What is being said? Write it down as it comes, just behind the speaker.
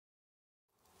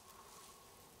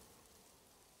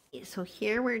So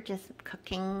here we're just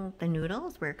cooking the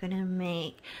noodles. We're gonna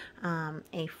make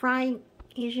a fried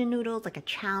Asian noodles, like a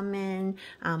chow mein,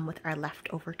 with our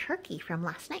leftover turkey from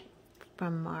last night,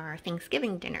 from our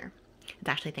Thanksgiving dinner. It's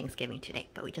actually Thanksgiving today,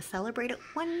 but we just celebrated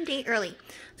one day early.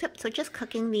 So just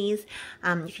cooking these.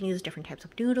 You can use different types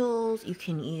of noodles. You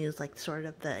can use like sort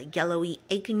of the yellowy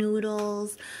egg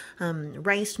noodles,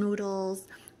 rice noodles.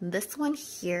 This one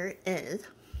here is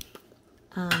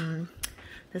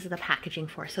this is the packaging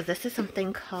for. So this is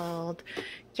something called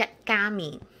yet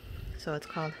gamin. So it's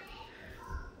called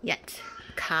yet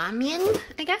kamin,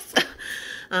 I guess.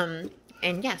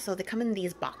 And yeah, so they come in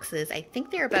these boxes. I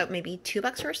think they're about maybe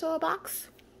 $2 or so a box.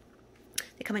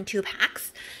 They come in 2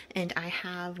 packs, and I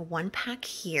have 1 pack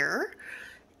here,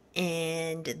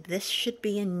 and this should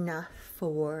be enough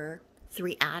for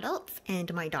 3 adults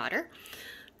and my daughter.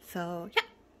 So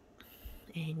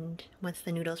yeah, and once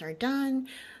the noodles are done,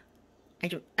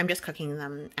 I'm just cooking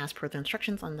them as per the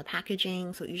instructions on the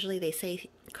packaging. So usually they say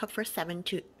cook for 7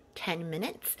 to 10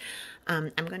 minutes.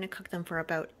 I'm going to cook them for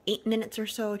about 8 minutes or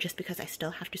so, just because I still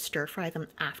have to stir fry them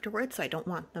afterwards, so I don't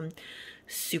want them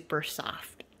super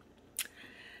soft.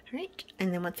 All right,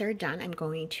 and then once they're done, I'm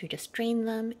going to just drain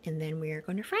them, and then we're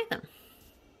going to fry them.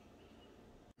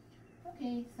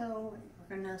 Okay, so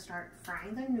we're going to start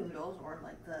frying the noodles, or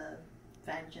like the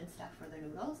veg and stuff for the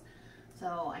noodles.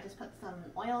 So I just put some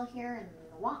oil here in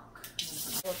the wok.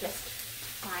 We'll just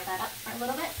fry that up for a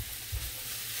little bit.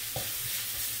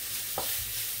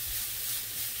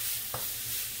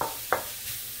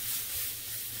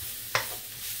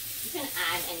 You can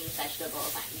add any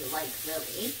vegetables that you like,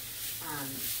 really.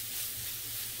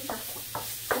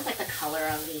 Just like the color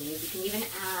of these. You can even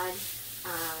add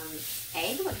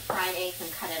egg, like fried eggs,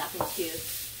 and cut it up into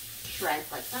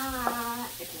shreds like that.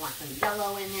 If you want some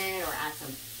yellow in it, or add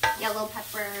some yellow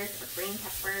peppers or green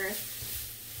peppers.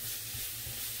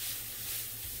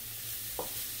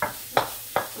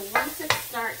 So once it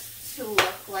starts to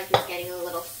look like it's getting a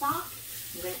little soft,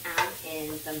 I'm going to add in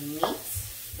the meat,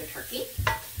 the turkey.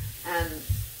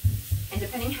 And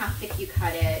depending how thick you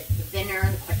cut it, the thinner,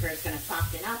 the quicker it's going to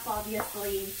soften up,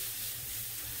 obviously.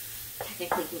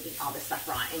 Technically, you can eat all this stuff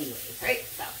raw anyways, right?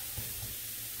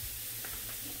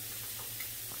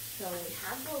 So we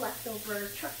have the leftover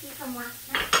turkey from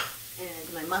last night,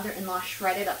 and my mother-in-law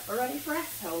shredded up already for us,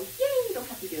 so yay, you don't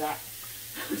have to do that.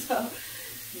 So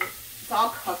it's all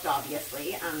cooked,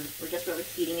 obviously. We're just really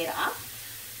heating it up.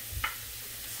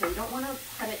 So you don't want to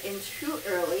put it in too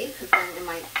early, because then it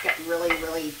might get really,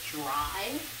 really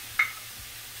dry.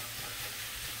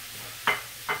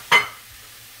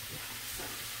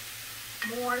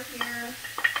 Some more here.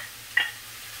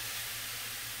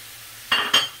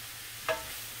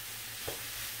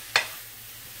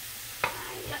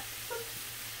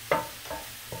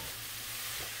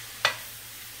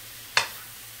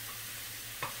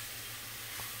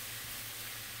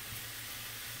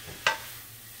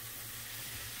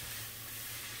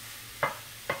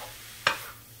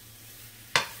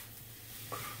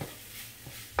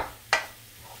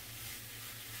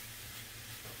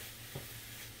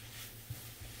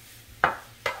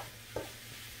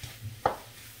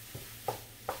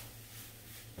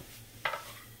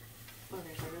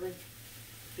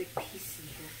 Big piece in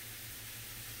here.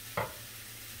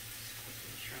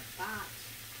 Sure that.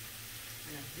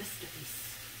 And I missed a piece.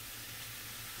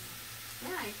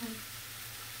 Yeah, you can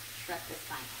shred this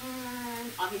by hand.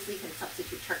 Obviously, you can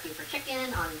substitute turkey for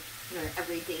chicken on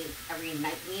every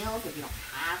night meals if you don't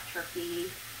have turkey.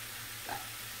 But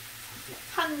you have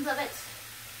tons of it.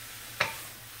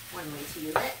 One way to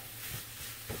use it.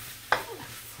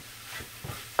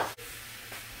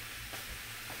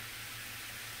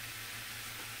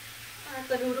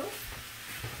 The noodles.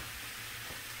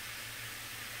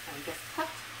 And just cooked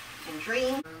and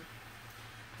drained.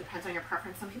 Depends on your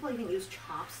preference. Some people even use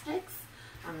chopsticks,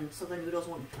 so the noodles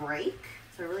won't break.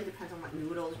 So it really depends on what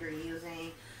noodles you're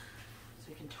using. So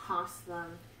you can toss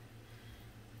them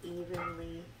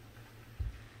evenly.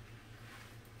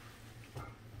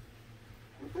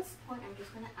 At this point, I'm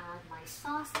just going to add my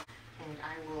sauce, and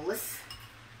I will list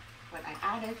what I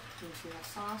added into the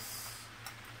sauce,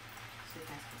 so you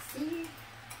guys can see.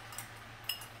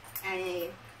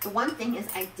 The one thing is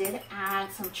I did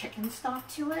add some chicken stock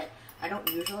to it. I don't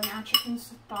usually add chicken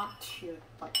stock to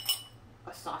like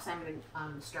a sauce I'm going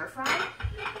to stir fry.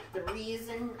 The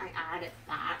reason I added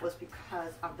that was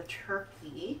because of the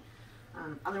turkey.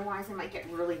 Otherwise it might get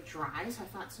really dry, so I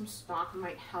thought some stock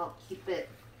might help keep it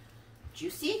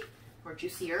juicy or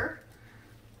juicier.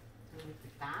 Like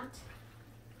that.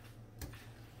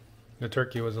 The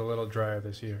turkey was a little drier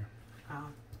this year. Oh.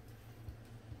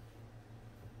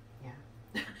 Yeah.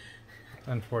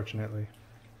 unfortunately.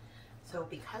 So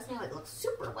because now it looks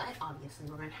super wet, obviously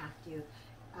we're going to have to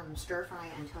stir fry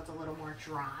until it's a little more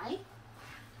dry.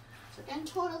 So again,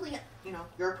 totally, you know,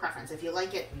 your preference. If you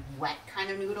like it wet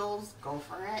kind of noodles, go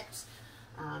for it.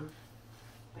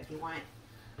 But if you want it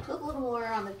to cook a little more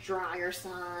on the drier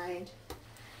side,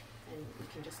 then you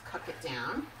can just cook it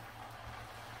down.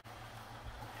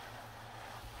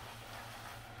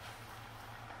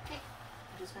 Okay,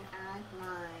 I'm just going to add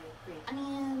my green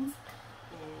onions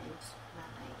and my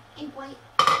egg white.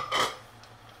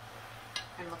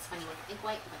 Kind of looks funny with egg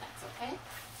white, but that's okay.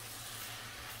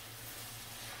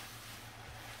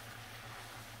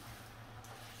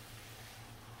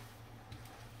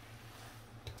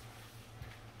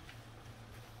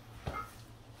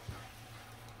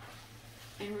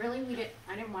 And really,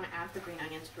 I didn't want to add the green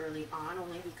onions early on,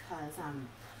 only because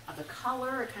of the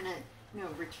color. It kind of, you know,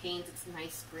 retains its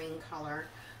nice green color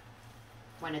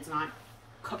when it's not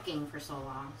cooking for so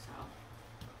long. So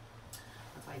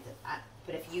that's why I did that.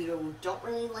 But if you don't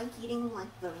really like eating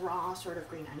like the raw sort of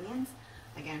green onions,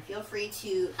 again, feel free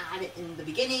to add it in the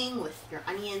beginning with your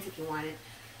onions if you wanted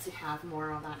to have more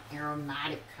of that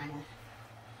aromatic kind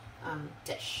of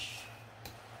dish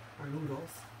or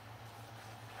noodles.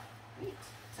 Great.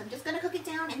 So I'm just going to cook it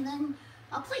down and then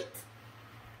I'll plate.